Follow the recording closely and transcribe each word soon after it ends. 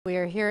We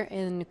are here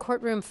in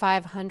courtroom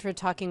 500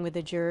 talking with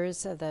the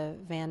jurors of the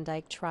Van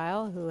Dyke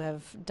trial who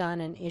have done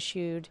and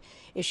issued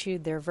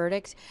their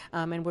verdict,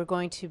 and we're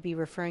going to be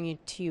referring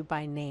to you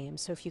by name.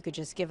 So if you could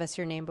just give us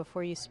your name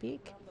before you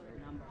speak.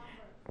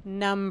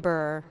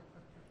 Number.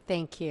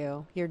 Thank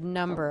you. Your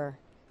number.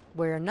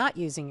 We're not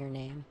using your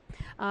name.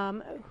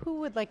 Who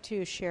would like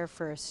to share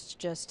first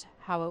just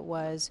how it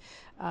was,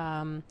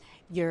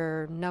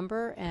 your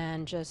number,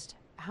 and just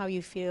how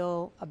you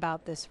feel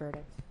about this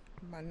verdict?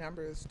 My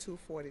number is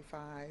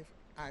 245.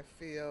 I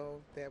feel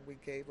that we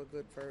gave a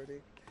good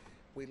verdict.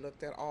 We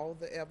looked at all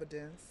the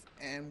evidence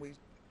and we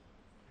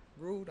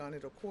ruled on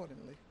it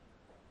accordingly.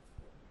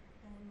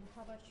 And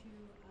how about you,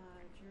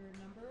 your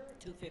number?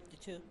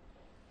 252.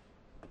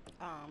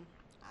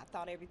 I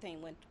thought everything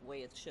went the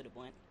way it should have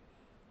went.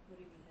 What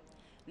do you mean by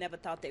that? Never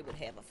thought they would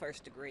have a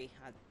first degree.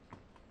 I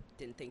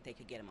didn't think they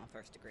could get him on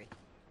first degree.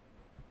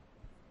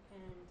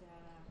 And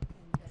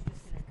I'm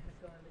just going to kind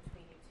of go in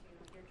between you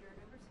two. Your juror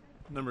number,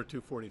 sir? Number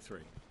 243.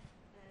 And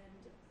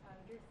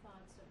your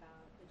thoughts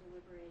about the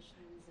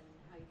deliberations and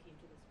how you came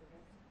to this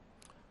verdict?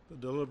 The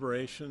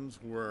deliberations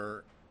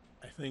were,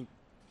 I think,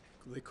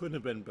 they couldn't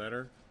have been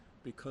better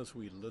because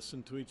we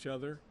listened to each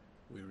other.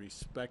 We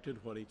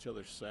respected what each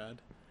other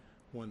said.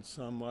 When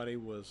somebody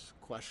was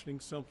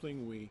questioning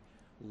something, we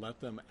let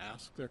them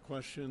ask their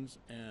questions,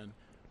 and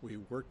we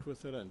worked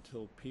with it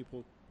until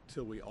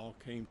we all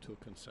came to a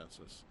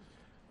consensus.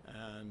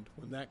 And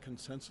when that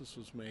consensus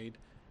was made,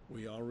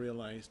 we all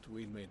realized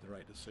we'd made the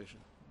right decision.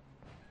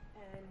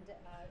 And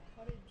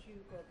how did you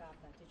go about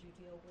that? Did you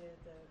deal with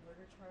the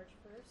murder charge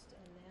first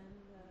and then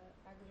the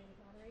aggravated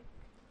battery?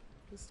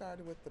 We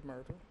started with the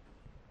murder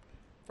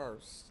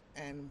first,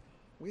 and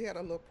we had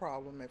a little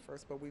problem at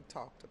first, but we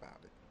talked about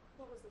it.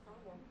 What was the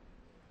problem?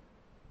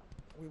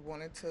 We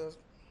wanted to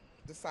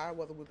decide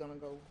whether we're going to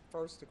go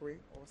first degree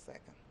or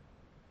second.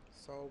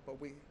 So,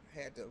 but we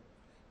had to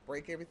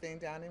break everything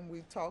down, and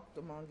we talked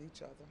among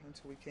each other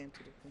until we came to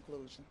the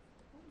conclusion.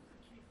 What was the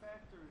key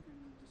factor in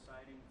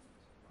deciding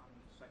on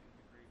second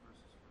degree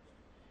versus first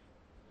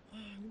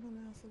degree? You want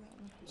to answer that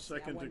one?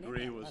 Second wasn't in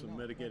degree that. was I a know,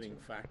 mitigating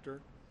not you.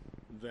 factor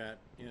that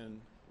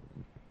in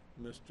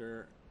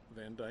Mr.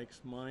 Van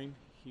Dyke's mind,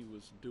 he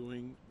was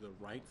doing the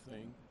right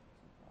thing.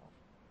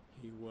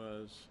 He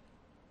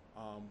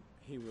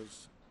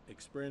was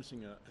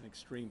experiencing an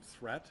extreme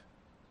threat.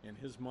 In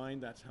his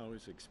mind, that's how he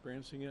was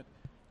experiencing it,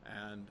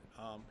 and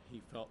he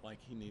felt like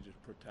he needed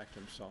to protect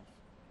himself.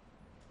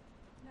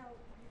 Now,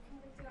 you're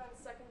convicted on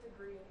second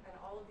degree and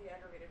all of the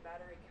aggravated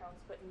battery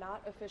counts, but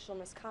not official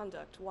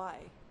misconduct. Why?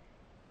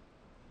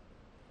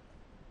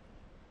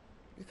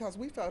 Because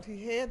we felt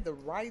he had the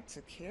right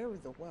to carry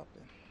the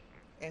weapon,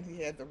 and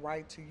he had the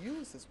right to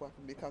use his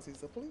weapon because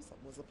was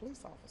a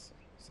police officer.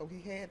 So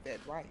he had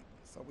that right.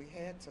 So we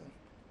had to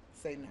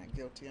say not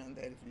guilty on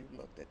that if you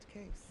looked at the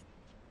case.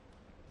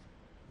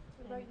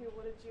 What about you?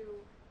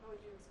 How would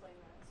you explain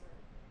that,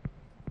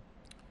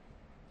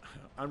 sir?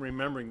 I'm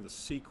remembering the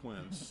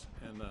sequence,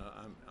 and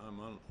I'm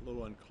a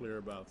little unclear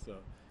about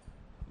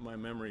my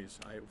memories.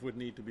 I would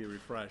need to be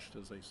refreshed,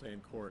 as they say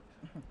in court.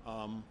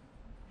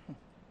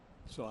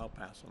 So I'll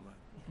pass on that.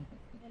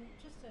 And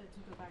just to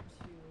go back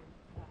to,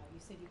 you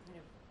said you kind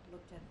of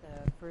looked at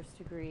the first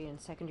degree and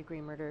second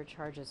degree murder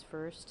charges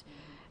first.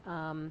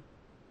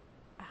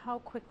 How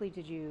quickly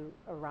did you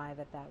arrive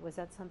at that? Was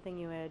that something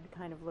you had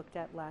kind of looked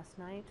at last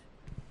night?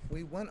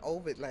 We went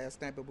over it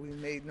last night, but we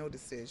made no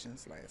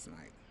decisions last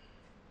night.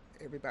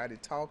 Everybody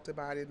talked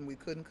about it, and we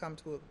couldn't come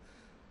to a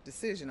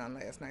decision on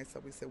last night, so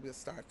we said we'll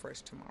start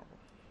fresh tomorrow.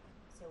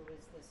 So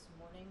was this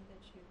morning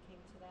that you came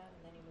to that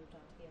and then you moved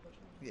on to the other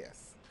charge?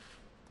 Yes.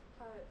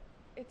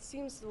 It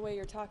seems the way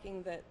you're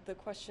talking that the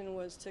question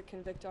was to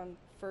convict on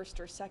first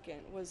or second.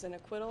 Was an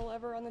acquittal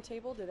ever on the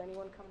table? Did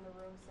anyone come in the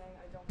room saying,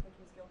 I don't think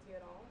he's guilty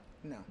at all?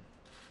 No.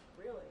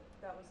 Really?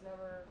 That was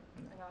never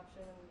No. an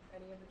option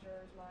in any of the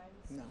jurors'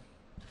 minds? No.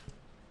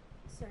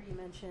 Sir, you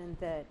mentioned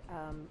that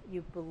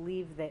you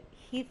believe that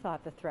he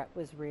thought the threat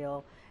was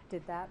real.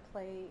 Did that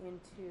play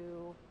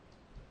into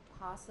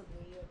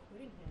possibly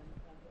acquitting him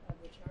of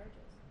the charges?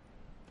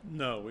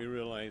 No, we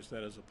realized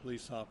that as a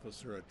police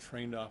officer, a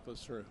trained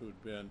officer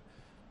who'd been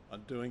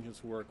doing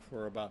his work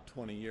for about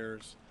 20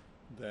 years,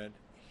 that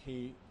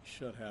he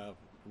should have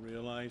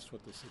realized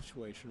what the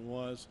situation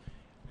was,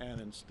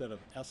 and instead of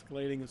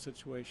escalating the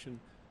situation,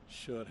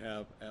 should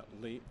have at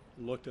least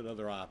looked at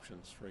other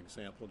options. For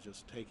example,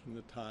 just taking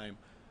the time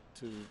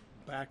to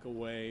back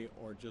away,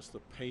 or just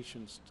the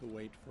patience to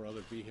wait for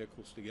other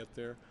vehicles to get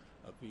there,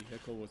 a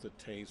vehicle with a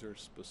taser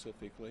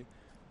specifically,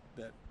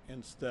 that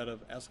instead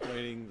of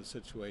escalating the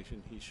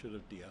situation, he should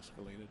have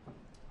de-escalated.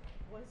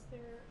 Was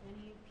there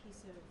any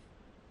piece of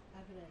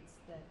evidence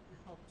that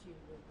helped you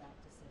with that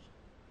decision?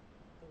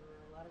 There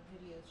were a lot of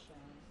videos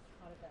shown.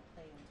 How did that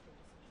play into your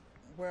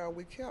decision? Well,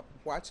 we kept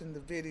watching the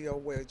video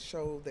where it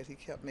showed that he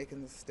kept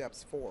making the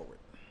steps forward,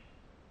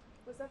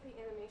 Was that the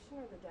animation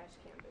or the dash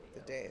cam video?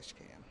 the dash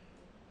cam.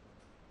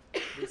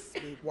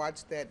 We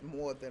watched that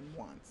more than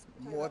once,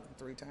 more than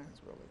 3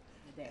 times really.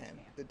 The dash and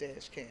cam. the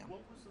dash cam.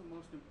 What was the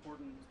most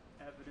important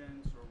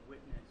evidence or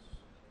witness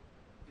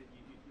did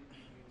you encounter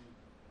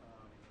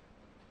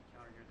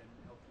here that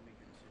helped you make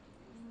your decision?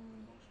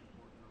 What was the most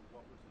important, or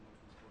what was the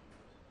most important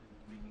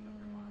in making up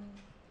your mind?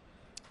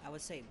 I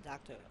would say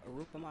Dr.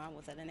 Arupamar,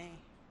 was that her name?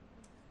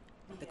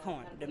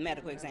 The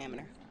medical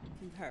examiner.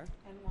 Her.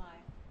 And why?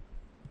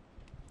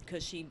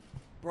 Because she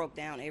broke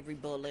down every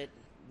bullet,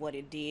 what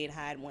it did,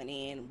 how it went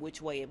in,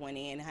 which way it went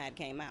in, how it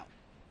came out.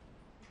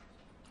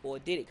 Or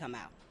did it come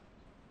out?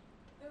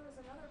 There was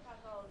another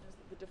pathologist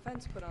that the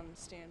defense put on the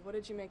stand. What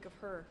did you make of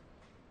her?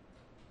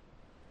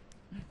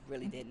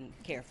 Really didn't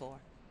care for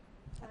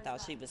her. I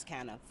thought she was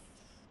kind of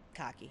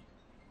cocky.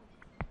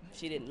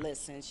 She didn't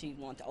listen. She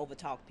wanted to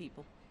overtalk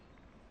people.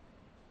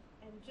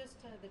 And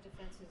just the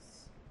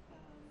defense's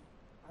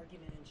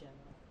argument in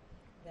general,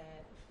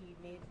 that he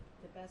made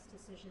the best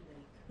decision that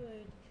he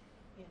could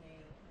in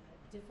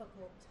a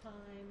difficult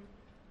time.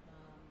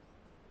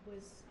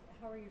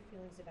 How are your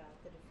feelings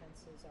about the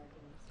defense's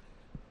arguments?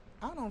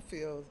 I don't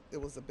feel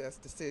it was the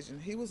best decision.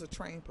 He was a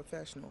trained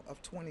professional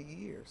of 20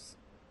 years.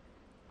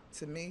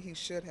 To me, he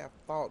should have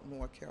thought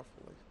more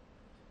carefully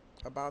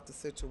about the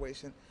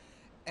situation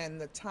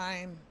and the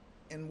time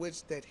in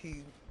which that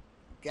he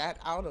got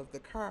out of the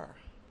car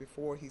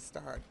before he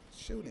started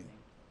shooting.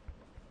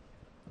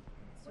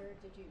 Sir,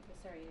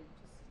 sorry, it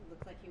just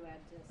looked like you had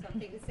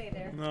something to say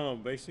there. No,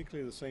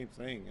 basically the same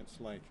thing. It's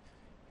like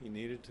he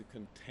needed to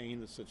contain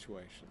the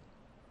situation,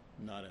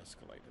 not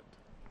escalate it.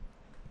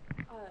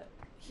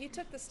 He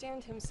took the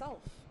stand himself.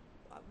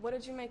 What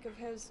did you make of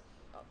his?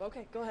 Oh,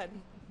 okay, go ahead.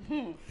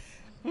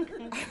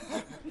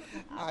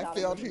 I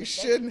felt he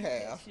shouldn't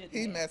have.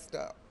 He messed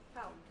up.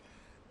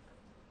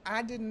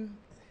 How?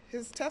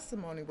 His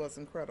testimony was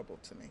incredible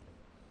to me.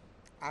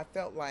 I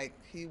felt like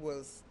he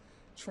was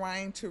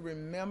trying to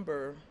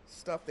remember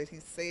stuff that he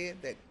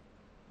said that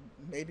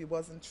maybe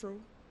wasn't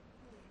true,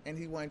 and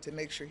he wanted to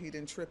make sure he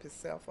didn't trip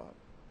himself up.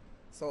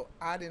 So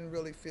I didn't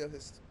really feel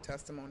his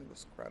testimony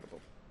was credible.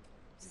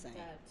 Same.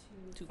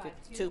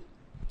 252?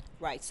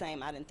 Right,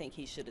 same. I didn't think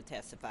he should have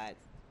testified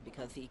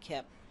because he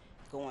kept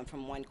going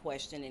from one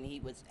question and he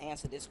would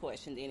answer this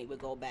question, then he would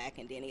go back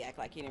and then he act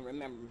like he didn't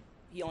remember.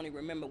 He only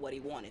remembered what he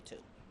wanted to.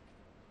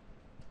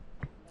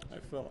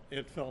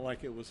 It felt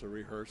like it was a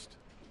rehearsed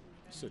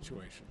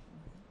situation,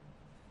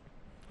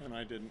 and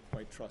I didn't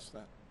quite trust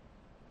that.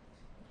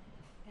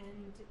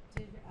 And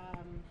did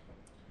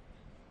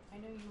I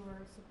know you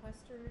were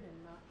sequestered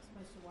and not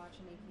supposed to watch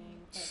anything,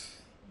 but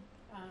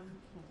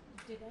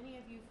did any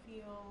of you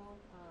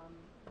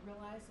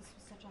realize this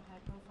was such a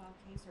high-profile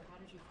case, or how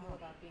did you feel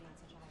about being on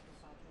such a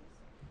high-profile case?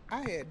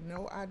 I had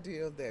no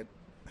idea that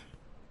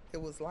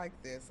it was like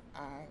this.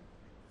 I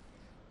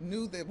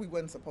knew that we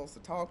wasn't supposed to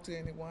talk to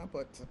anyone,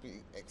 but to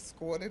be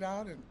escorted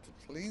out and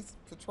police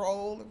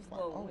patrol, it was like,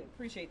 Well, oh. we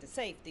appreciate the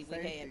safety we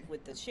Safety. had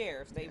with the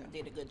sheriffs. They Yeah.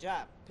 did a good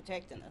job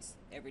protecting us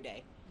every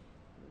day.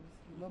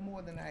 A little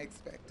more than I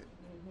expected.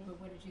 But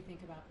what did you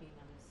think about being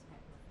on this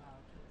high-profile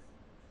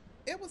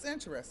case? It was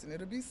interesting.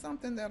 It'll be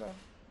something that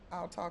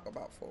I'll talk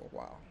about for a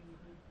while.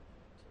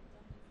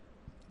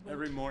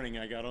 Every morning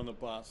I got on the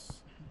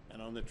bus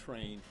and on the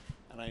train,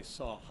 and I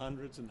saw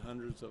hundreds and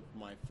hundreds of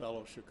my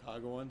fellow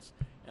Chicagoans,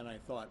 and I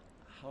thought,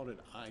 how did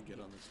I get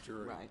on this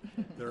jury? Right.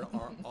 There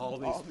are all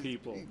these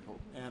people,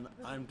 and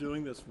I'm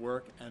doing this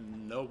work,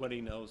 and nobody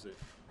knows it.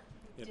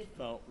 It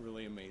felt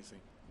really amazing.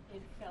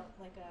 It felt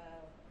like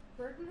a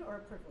burden or a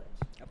privilege?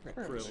 A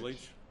privilege.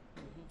 Privilege.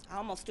 I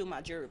almost threw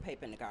my jury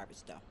paper in the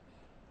garbage though,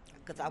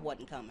 because I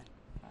wasn't coming.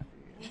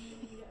 And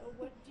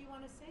what do you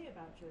want to say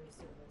about jury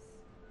service?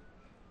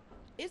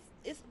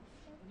 It's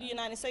the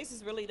United States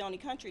is really the only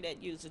country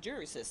that used the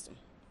jury system,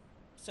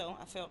 so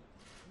I felt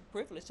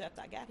privileged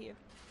after I got here.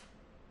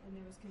 And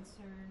there was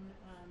concern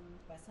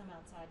by some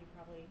outside, you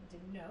probably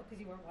didn't know because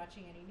you weren't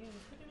watching any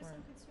news, but there was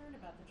some concern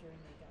about the jury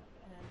makeup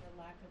and the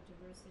lack of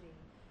diversity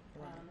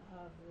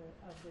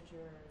of the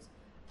jurors.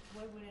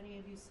 What would any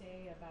of you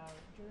say about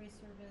jury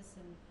service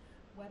and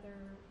whether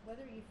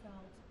you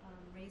felt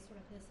race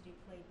or ethnicity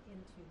played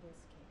into this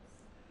case?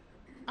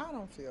 I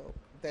don't feel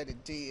that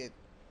it did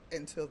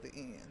until the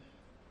end.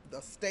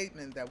 The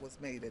statement that was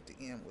made at the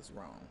end was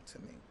wrong to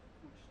me.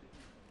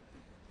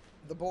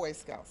 The Boy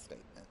Scout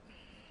statement. What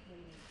do you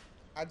mean?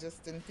 I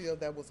just didn't feel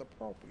that was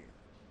appropriate.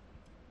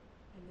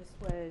 And this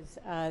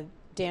was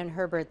Dan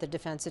Herbert, the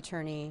defense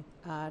attorney.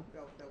 I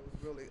felt that was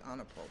really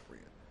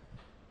inappropriate.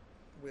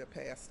 We're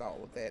past all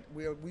of that.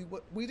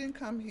 We didn't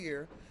come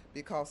here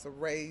because of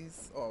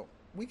race, or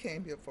we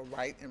came here for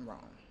right and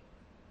wrong.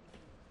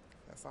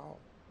 That's all.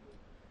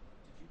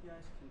 Did you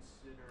guys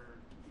consider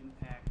the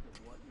impact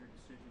of what your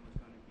decision was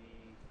going to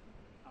be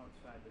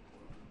outside the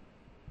courtroom?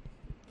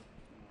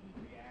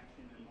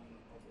 Reaction among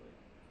the public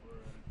for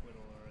an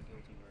acquittal or a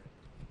guilty verdict?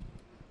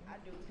 I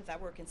do because I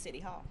work in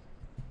City Hall,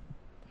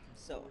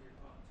 so What were your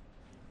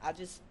thoughts? I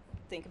just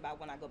think about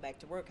when I go back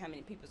to work how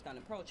many people's going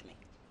to approach me.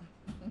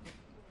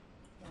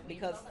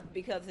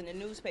 Because in the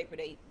newspaper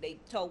they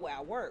told where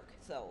I work,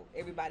 so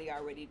everybody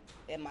already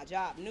at my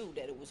job knew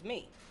that it was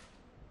me.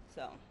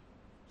 So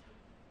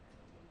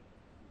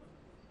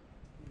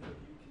Do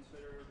you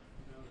consider,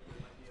 that there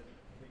might be other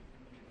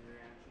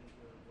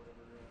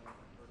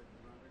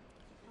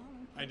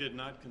I did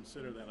not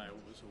consider that. I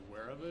was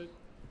aware of it,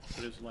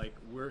 but it's like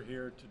we're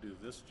here to do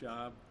this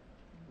job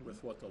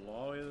with what the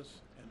law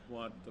is and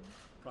what the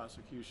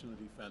prosecution and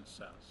defense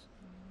says.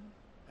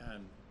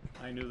 And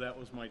I knew that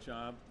was my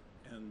job,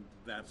 and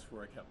that's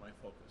where I kept my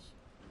focus.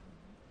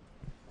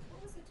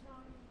 What was the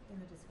tone in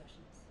the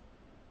discussions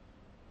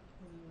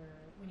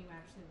when you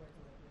actually were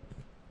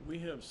deliberating? We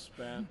have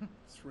spent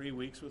 3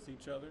 weeks with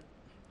each other.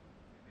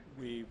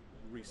 We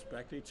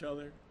respect each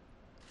other.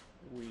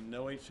 We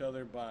know each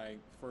other by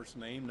first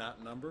name,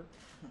 not number.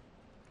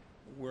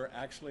 We're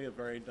actually a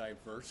very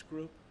diverse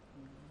group.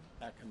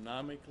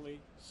 Economically,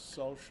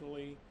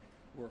 socially,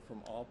 we're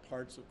from all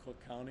parts of Cook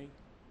County,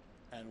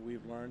 and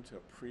we've learned to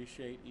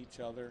appreciate each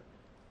other,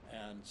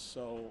 and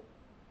so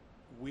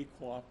we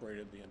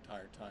cooperated the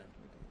entire time.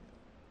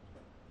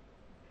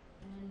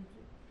 And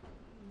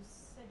you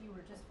said you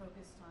were just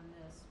focused on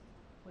this.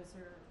 Was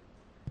there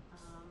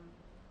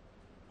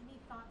any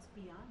thoughts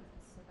beyond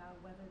this about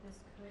whether this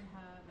could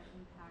have an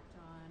impact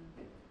on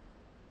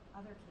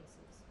other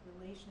cases,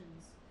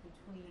 relations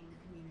between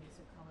communities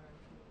of color and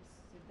police?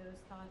 Did those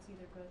thoughts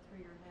either go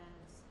through your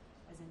heads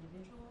as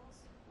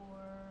individuals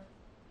or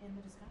in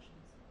the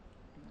discussions?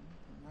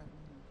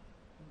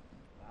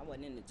 I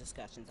wasn't in the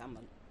discussions. I'm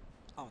an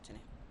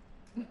alternate.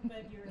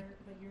 but your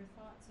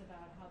thoughts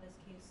about how this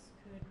case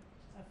could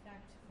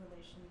affect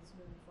relations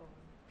moving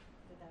forward,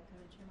 did that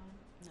come into your mind?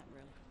 Not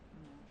really.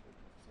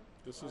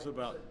 This is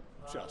about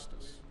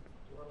justice.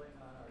 Dwelling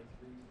on our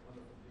three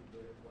wonderful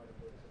people here, quite a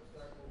bit, so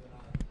start moving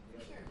on to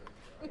the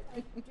other.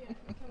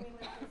 Can we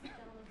let this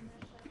gentleman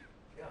finish?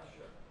 Yeah,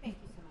 sure. Thank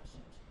you so much,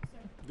 Judge.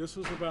 Sir? This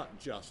was about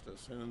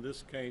justice, and in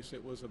this case,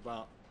 it was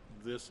about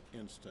this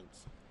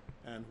instance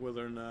and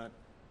whether or not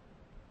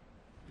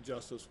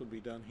justice would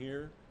be done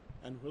here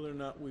and whether or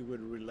not we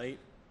would relate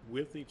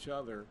with each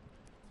other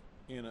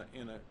in a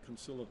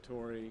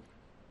conciliatory,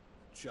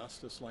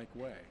 justice-like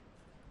way.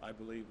 I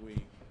believe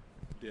we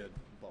did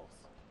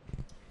both.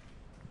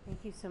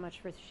 Thank you so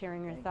much for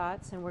sharing your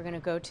thoughts, and we're going to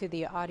go to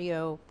the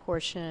audio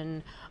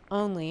portion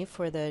only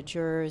for the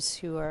jurors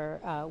who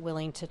are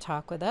willing to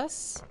talk with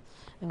us.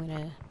 I'm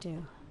going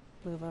to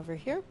move over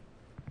here.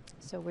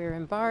 So we're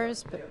in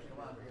bars, but Come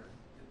on, here.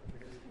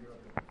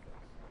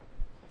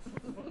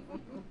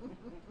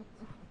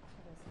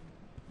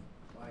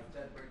 Mike,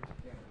 Ted, bring the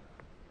camera.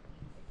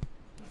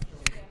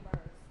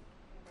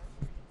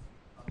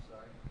 I'm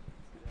sorry.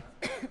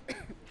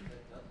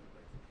 That doesn't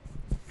bring.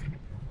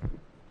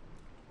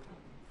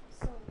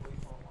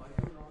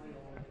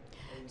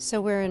 so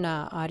we're in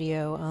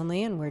audio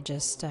only, and we're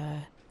just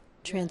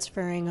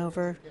transferring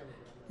over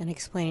and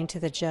explaining to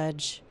the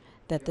judge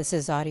that this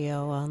is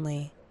audio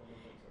only,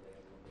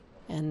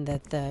 and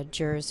that the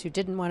jurors who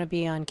didn't want to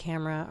be on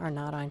camera are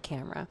not on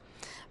camera,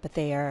 but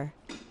they are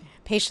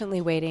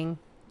patiently waiting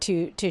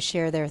to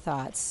share their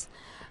thoughts.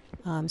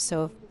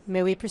 So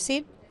may we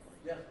proceed?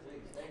 Yes,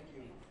 please, thank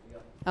you.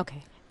 Yeah.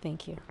 Okay,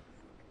 thank you.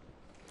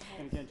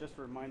 And again, just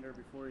a reminder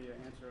before you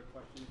answer a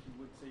question, if you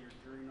would say your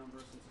jury number,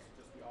 since it's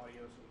just the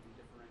audio, so we can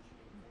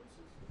differentiate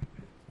voices.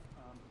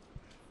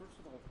 First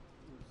of all,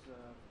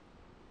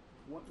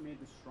 what made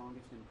the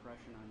strongest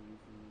impression on you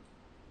from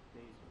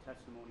the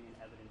testimony and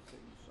evidence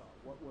that you saw?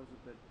 What was it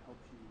that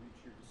helped you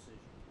reach your decision?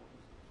 What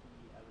was the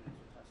key evidence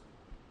or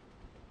testimony?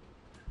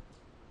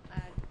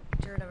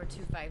 Juror number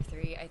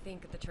 253, I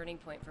think the turning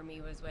point for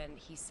me was when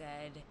he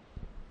said,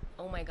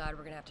 "Oh my God,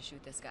 we're going to have to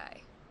shoot this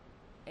guy."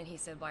 And he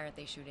said, "Why aren't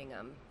they shooting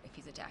him if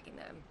he's attacking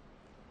them?"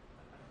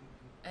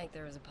 I think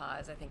there was a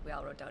pause. I think we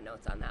all wrote down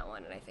notes on that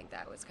one, and I think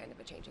that was kind of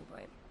a changing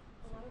point.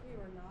 A lot of you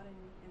are nodding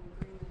in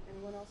agreement.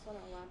 Anyone else want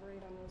to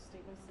elaborate on those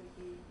statements that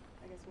he,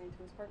 I guess, made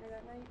to his partner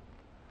that night?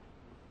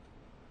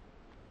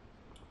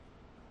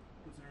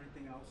 Was there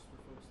anything else for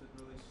folks that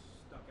really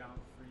stuck out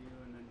for you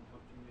and then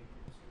helped you make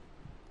your decision?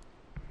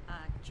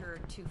 Juror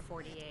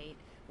 248.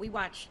 We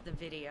watched the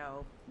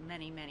video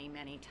many, many,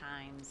 many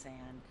times,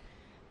 and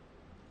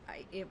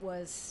it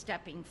was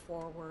stepping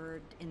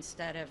forward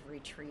instead of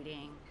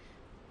retreating.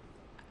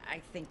 I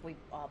think we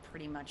all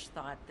pretty much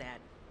thought that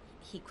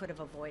he could have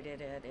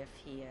avoided it if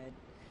he had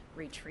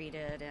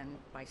retreated and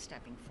by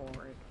stepping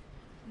forward.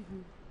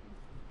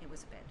 It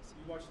was a bit. So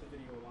you watched the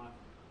video a lot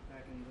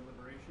back in the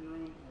deliberation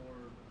room, or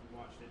you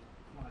watched it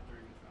a lot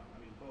during the trial? I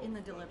mean, both. In the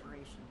but-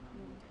 deliberation room,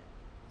 we did.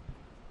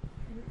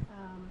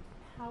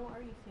 How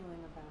are you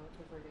feeling about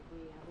the verdict?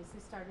 We obviously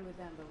started with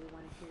them, but we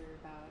want to hear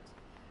about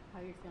how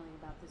you're feeling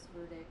about this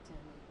verdict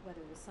and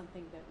whether it was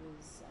something that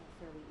was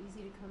fairly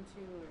easy to come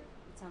to, or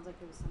it sounds like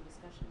there was some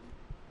discussion.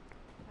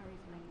 How are you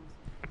feeling?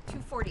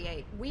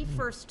 248. We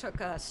first took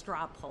a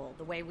straw poll.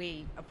 The way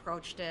we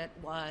approached it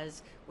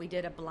was we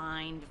did a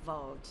blind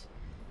vote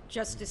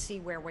just to see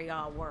where we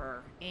all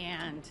were.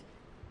 And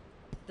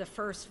the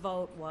first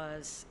vote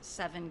was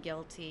 7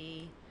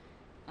 guilty,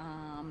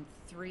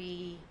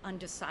 3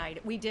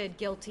 undecided. We did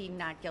guilty,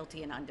 not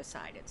guilty, and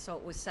undecided. So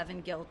it was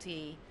 7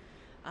 guilty,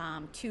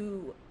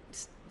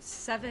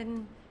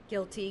 7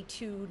 guilty,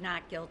 2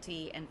 not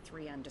guilty, and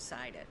 3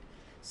 undecided.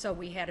 So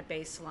we had a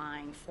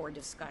baseline for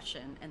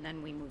discussion, and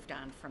then we moved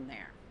on from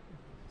there.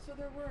 So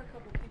there were a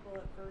couple people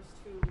at first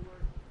who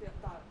were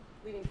thought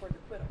leaning toward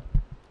acquittal.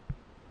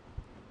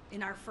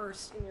 In our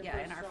first, In your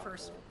in first our straw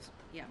first,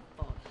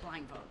 poll. vote,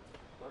 blind vote.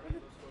 What are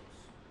those folks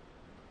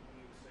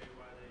willing to say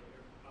why they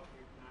are out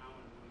here now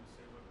and willing to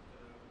say what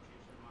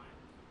changed their mind?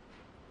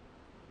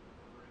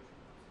 Deliberation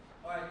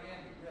process. All right,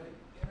 Andy, really,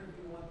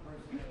 interview one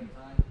person at a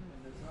time, and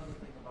there's another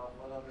thing about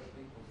what other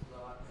people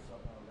thought or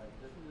something like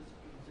that. Just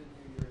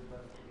continue your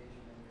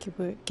investigation and your.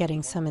 We're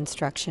getting some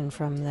instruction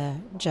from the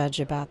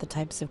judge about the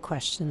types of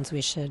questions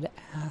we should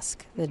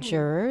ask the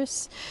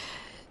jurors.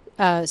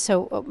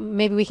 So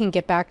maybe we can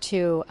get back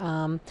to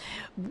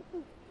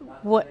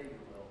what.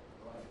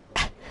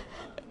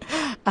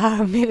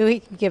 Maybe we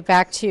can get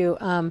back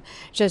to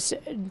just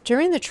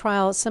during the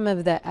trial, some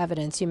of the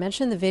evidence. You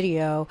mentioned the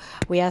video.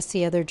 We asked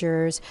the other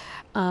jurors,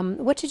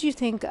 what did you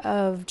think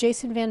of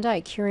Jason Van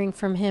Dyke, hearing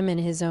from him in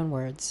his own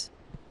words?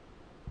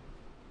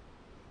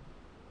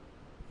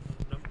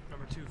 Number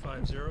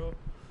 250.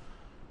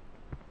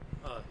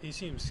 He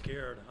seemed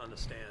scared on the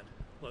stand.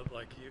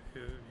 Like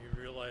you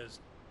realized,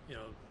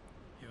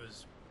 he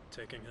was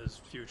taking his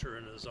future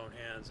into his own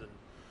hands, and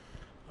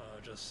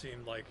just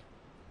seemed like,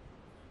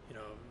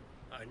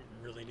 I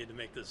really need to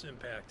make this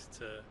impact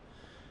to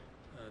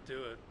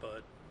do it.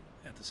 But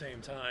at the same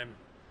time,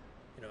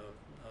 he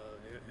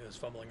was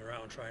fumbling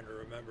around trying to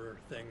remember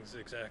things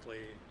exactly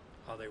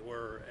how they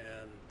were,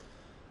 and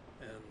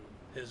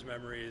his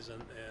memories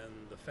and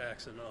the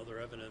facts and other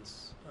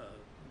evidence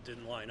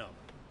didn't line up.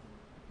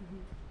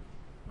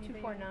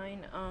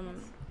 249.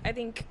 I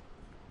think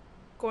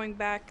going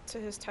back to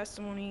his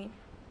testimony,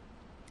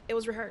 it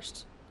was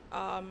rehearsed.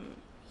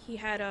 He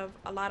had a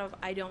lot of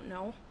I don't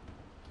know,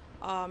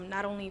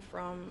 not only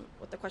from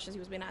what the questions he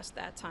was being asked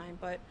at that time,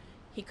 but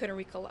he couldn't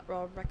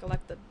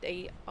recollect the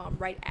day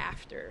right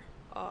after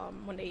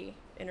when they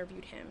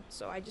interviewed him.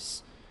 So I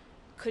just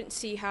couldn't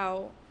see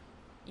how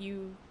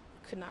you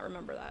could not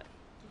remember that.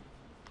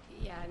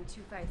 Yeah, and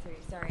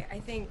 253, sorry. I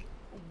think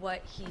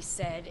what he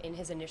said in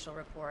his initial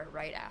report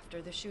right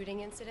after the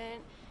shooting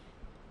incident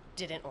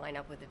didn't line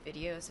up with the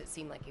video, so it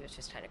seemed like he was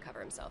just trying to cover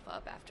himself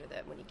up after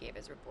that when he gave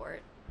his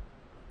report.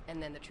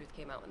 And then the truth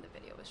came out when the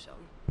video was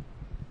shown.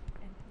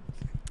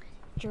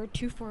 Juror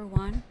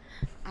 241,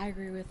 I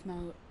agree with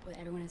what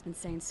everyone has been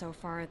saying so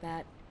far,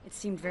 that it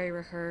seemed very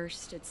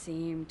rehearsed. It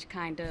seemed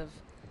kind of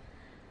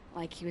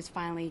like he was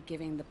finally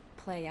giving the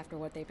play after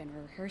what they've been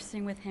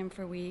rehearsing with him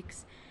for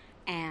weeks.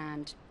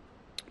 And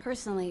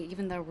personally,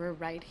 even though we're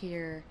right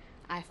here,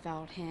 I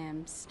felt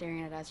him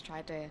staring at us,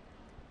 tried to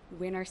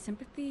win our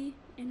sympathy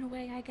in a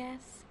way, I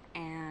guess.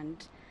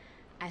 And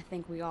I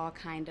think we all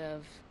kind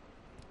of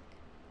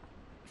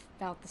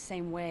felt the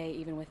same way,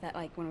 even with that,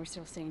 like when we're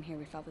still sitting here,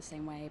 we felt the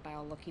same way by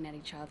all looking at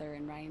each other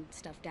and writing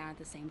stuff down at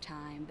the same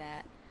time,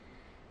 that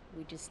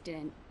we just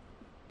didn't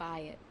buy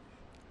it.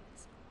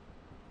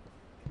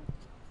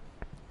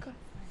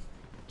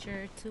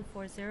 Juror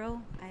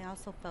 240, I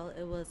also felt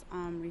it was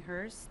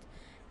rehearsed.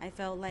 I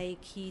felt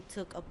like he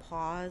took a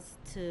pause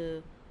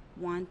to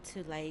want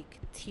to like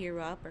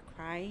tear up or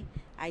cry.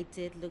 I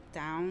did look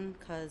down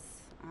because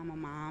I'm a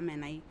mom,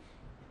 and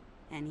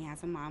he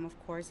has a mom, of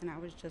course, and I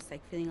was just like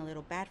feeling a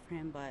little bad for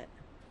him, but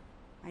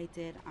I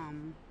did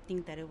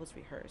think that it was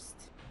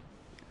rehearsed.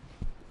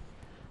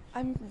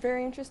 I'm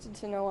very interested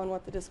to know on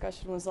what the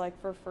discussion was like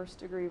for first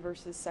degree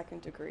versus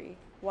second degree.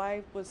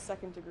 Why was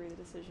second degree the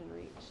decision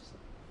reached?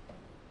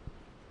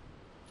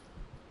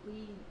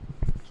 We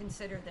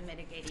considered the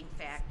mitigating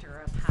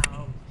factor of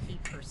how he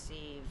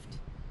perceived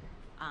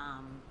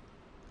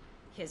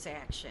his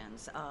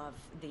actions, of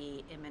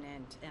the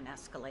imminent and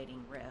escalating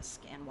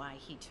risk, and why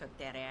he took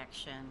that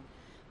action.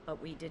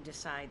 But we did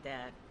decide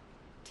that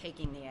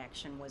taking the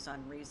action was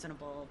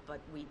unreasonable, but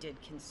we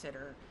did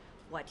consider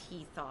what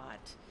he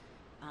thought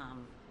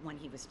when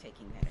he was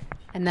taking that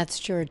action. And that's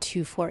juror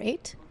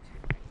 248.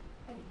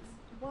 And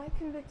why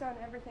convict on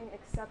everything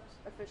except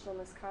official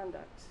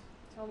misconduct?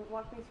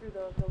 Walk me through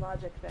the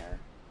logic there.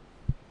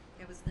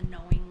 It was the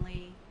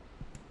knowingly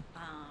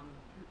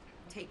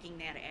taking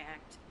that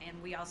act,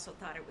 and we also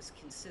thought it was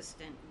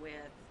consistent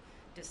with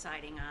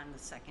deciding on the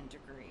second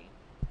degree,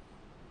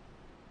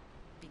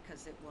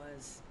 because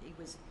he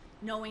was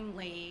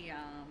knowingly,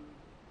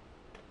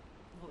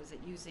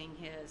 using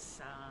his,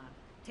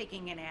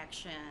 taking an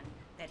action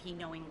that he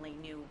knowingly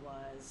knew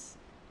was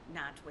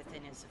not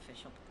within his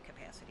official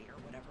capacity or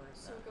whatever.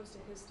 So it goes to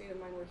his state of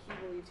mind where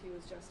he believed he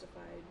was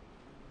justified.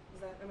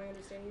 Am I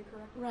understanding you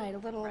correctly? Right, a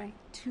little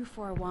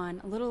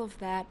 241, a little of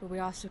that, but we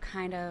also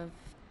kind of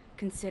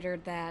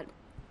considered that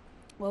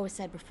what was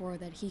said before,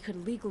 that he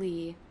could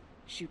legally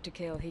shoot to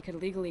kill, he could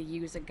legally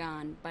use a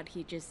gun, but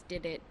he just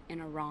did it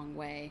in a wrong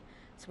way.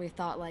 So we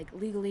thought, like,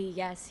 legally,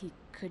 yes, he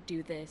could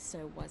do this, so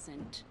it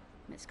wasn't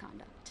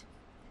misconduct.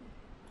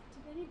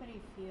 Did anybody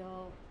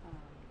feel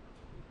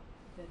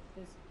that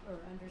this, or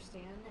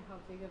understand how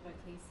big of a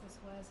case this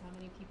was? How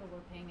many people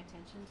were paying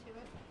attention to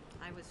it?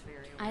 I was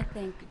very aware. I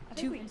think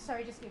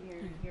sorry, just give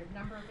your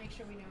number, make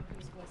sure we know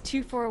who's listening.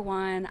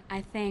 241,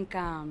 I think,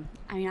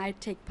 I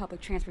take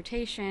public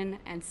transportation,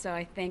 and so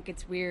I think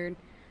it's weird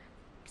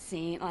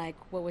seeing like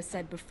what was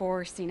said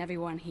before, seeing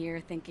everyone here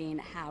thinking,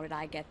 how did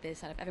I get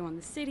this out of everyone in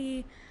the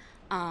city?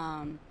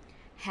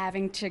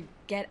 Having to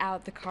get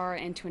out the car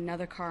into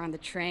another car on the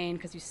train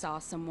because you saw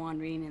someone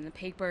reading in the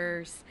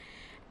papers,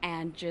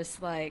 and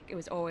just like it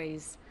was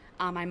always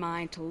on my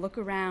mind to look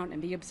around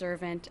and be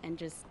observant and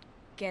just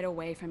get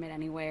away from it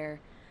anywhere.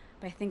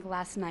 But I think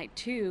last night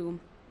too,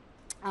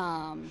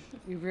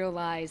 we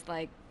realized,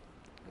 like,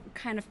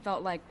 kind of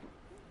felt like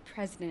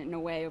president in a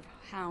way of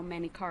how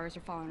many cars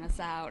are following us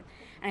out,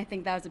 and I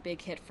think that was a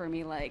big hit for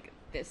me, like,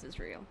 this is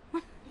real.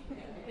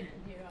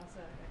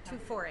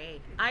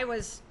 248. I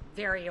was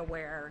very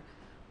aware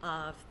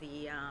of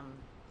the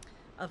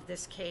of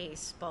this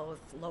case, both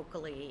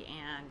locally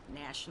and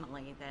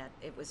nationally, that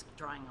it was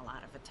drawing a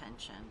lot of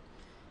attention.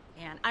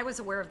 And I was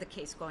aware of the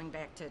case going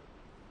back to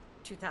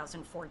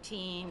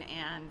 2014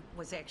 and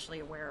was actually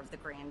aware of the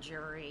grand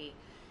jury.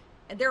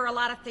 And there are a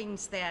lot of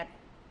things that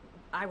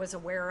I was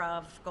aware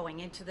of going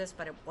into this,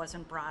 but it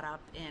wasn't brought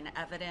up in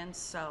evidence,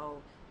 so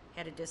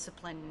had to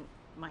discipline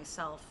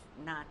myself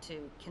not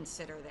to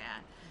consider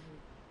that.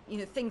 You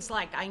know, things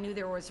like I knew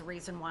there was a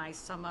reason why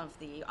some of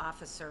the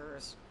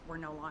officers were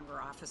no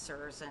longer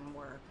officers and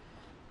were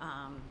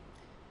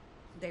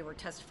they were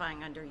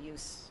testifying under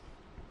use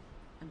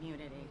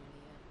immunity.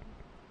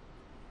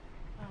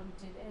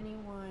 Did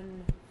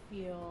anyone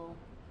feel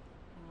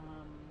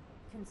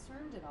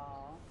concerned at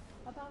all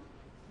about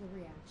the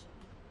reaction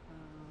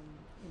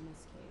in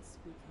this case,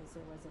 because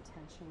there was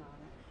attention on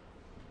it?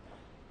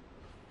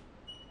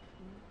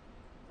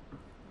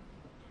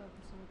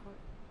 Focus on the court.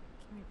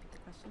 Can you repeat the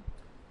question?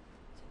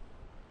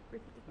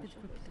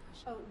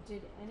 Oh,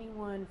 did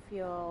anyone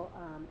feel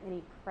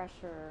any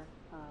pressure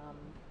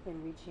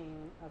in reaching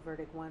a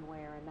verdict one way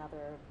or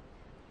another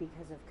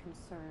because of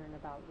concern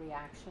about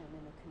reaction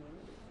in the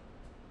community?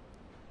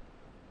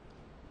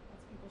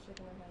 Lots of people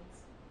shaking their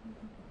heads.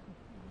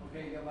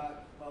 Okay, you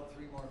got about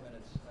 3 more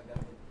minutes. I got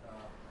to get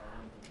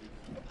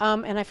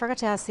and I forgot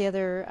to ask the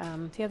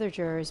other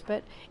jurors,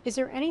 but is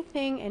there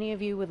anything any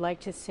of you would like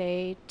to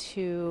say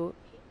to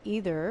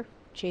either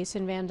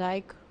Jason Van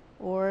Dyke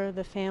or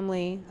the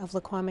family of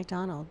Laquan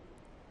McDonald?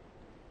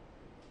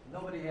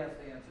 Nobody has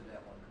to answer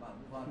that one. Come on,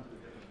 move on to a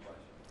different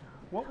question.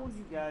 What will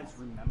you guys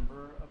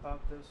remember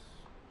about this?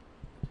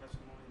 The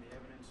testimony, the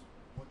evidence,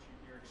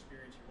 your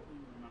experience here, what will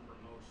you remember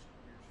most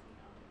years from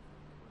now?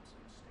 What's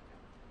going to stick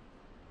out?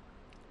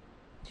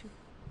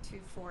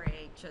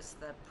 248, just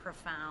the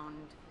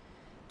profound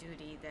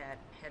duty that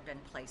had been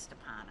placed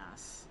upon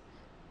us.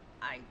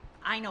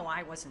 I know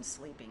I wasn't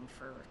sleeping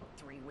for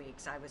 3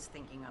 weeks. I was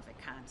thinking of it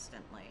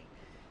constantly.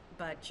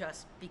 But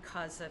just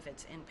because of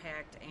its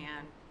impact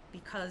and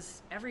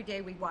because every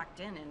day we walked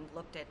in and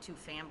looked at 2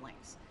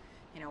 families.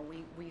 You know,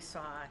 we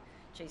saw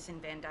Jason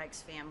Van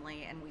Dyke's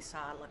family and we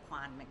saw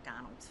Laquan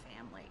McDonald's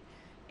family.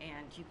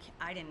 And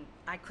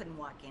I couldn't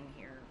walk in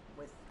here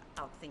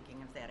without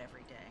thinking of that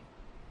every day.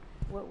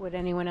 What would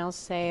anyone else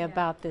say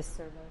about this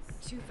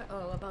service?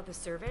 About the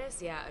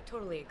service? Yeah, I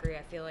totally agree.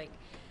 I feel like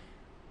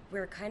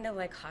we're kind of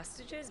like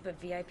hostages,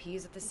 but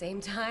VIPs at the same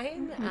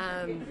time.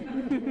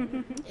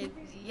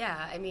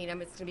 Yeah, I mean,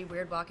 it's going to be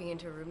weird walking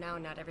into a room now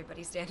and not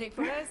everybody standing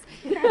for us.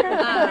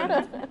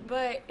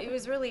 But it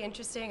was really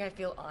interesting. I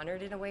feel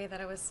honored in a way that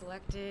I was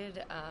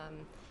selected.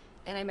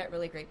 And I met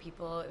really great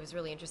people. It was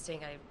really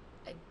interesting. I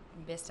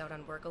missed out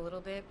on work a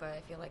little bit, but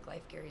I feel like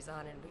life carries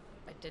on, and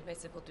I did my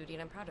civil duty,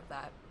 and I'm proud of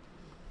that.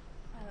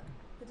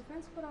 The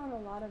defense put on a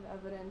lot of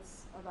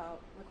evidence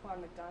about Laquan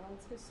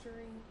McDonald's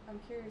history. I'm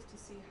curious to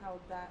see how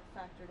that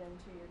factored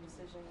into your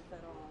decision, if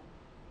at all.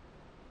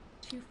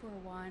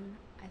 241,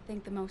 I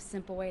think the most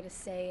simple way to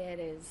say it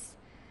is,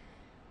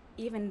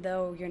 even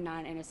though you're not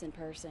an innocent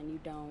person, you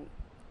don't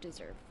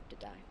deserve to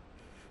die.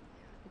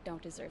 You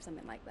don't deserve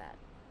something like that.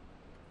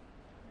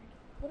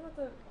 What about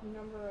the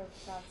number of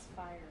shots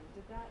fired?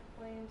 Did that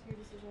play into your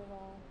decision at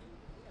all?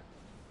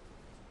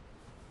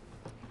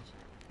 Do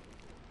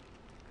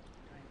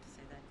I have to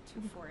say that?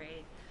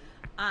 248.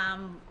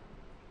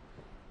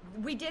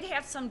 We did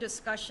have some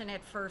discussion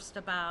at first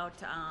about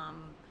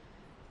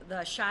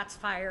the shots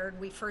fired.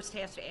 We first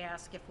have to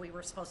ask if we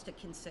were supposed to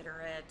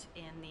consider it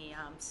in the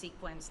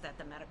sequence that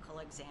the medical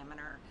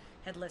examiner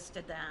had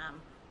listed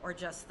them, or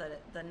just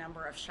the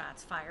number of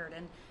shots fired.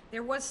 And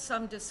there was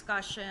some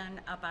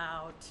discussion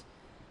about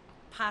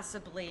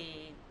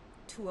possibly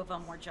 2 of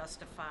them were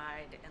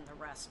justified and the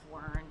rest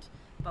weren't.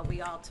 But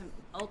we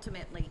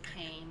ultimately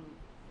came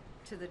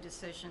to the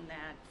decision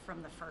that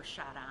from the first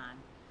shot on,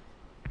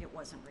 it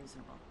wasn't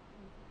reasonable.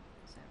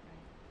 Is that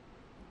right?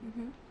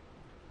 Mm-hmm.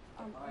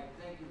 All right,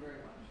 thank you very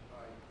much.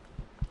 All right.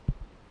 It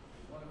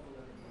was wonderful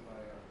interview by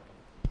our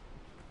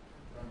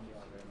attorney.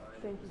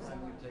 Thank you so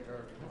much. Take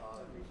our,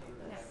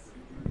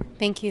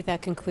 Thank you.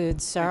 That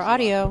concludes our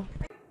audio.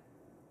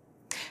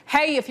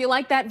 Hey, if you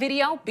like that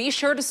video, be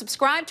sure to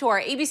subscribe to our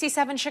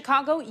ABC7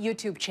 Chicago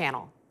YouTube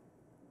channel.